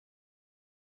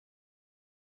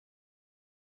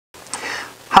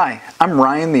Hi, I'm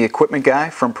Ryan, the equipment guy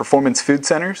from Performance Food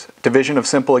Center's division of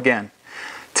Simple Again.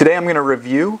 Today I'm going to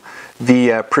review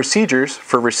the procedures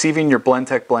for receiving your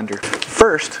Blendtec blender.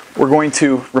 First, we're going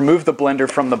to remove the blender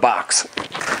from the box.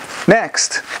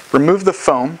 Next, remove the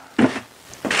foam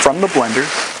from the blender.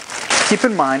 Keep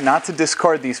in mind not to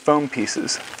discard these foam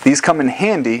pieces. These come in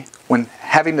handy when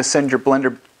having to send your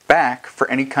blender back for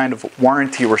any kind of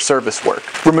warranty or service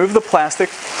work. Remove the plastic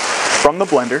from the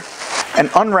blender and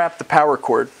unwrap the power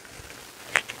cord.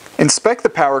 Inspect the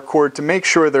power cord to make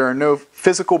sure there are no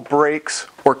physical breaks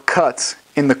or cuts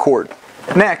in the cord.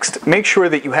 Next, make sure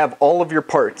that you have all of your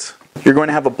parts. You're going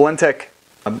to have a Blendtec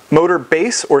motor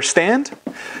base or stand.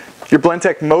 Your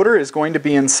Blendtec motor is going to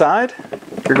be inside.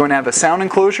 You're going to have a sound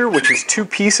enclosure, which is 2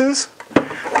 pieces.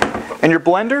 And your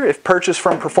blender, if purchased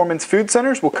from Performance Food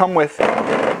Centers, will come with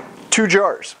 2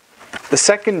 jars. The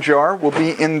second jar will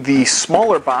be in the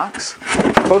smaller box.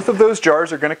 Both of those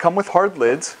jars are going to come with hard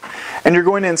lids, and you're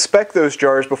going to inspect those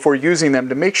jars before using them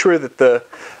to make sure that the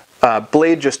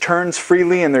blade just turns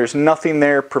freely and there's nothing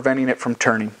there preventing it from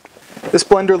turning. This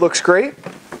blender looks great.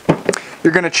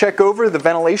 You're going to check over the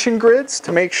ventilation grids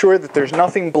to make sure that there's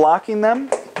nothing blocking them.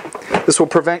 This will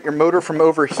prevent your motor from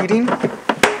overheating,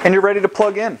 and you're ready to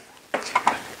plug in.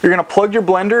 You're going to plug your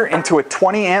blender into a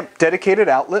 20 amp dedicated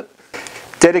outlet.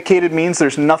 Dedicated means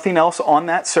there's nothing else on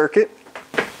that circuit.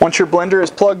 Once your blender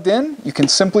is plugged in, you can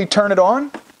simply turn it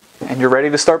on and you're ready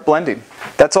to start blending.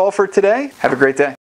 That's all for today. Have a great day.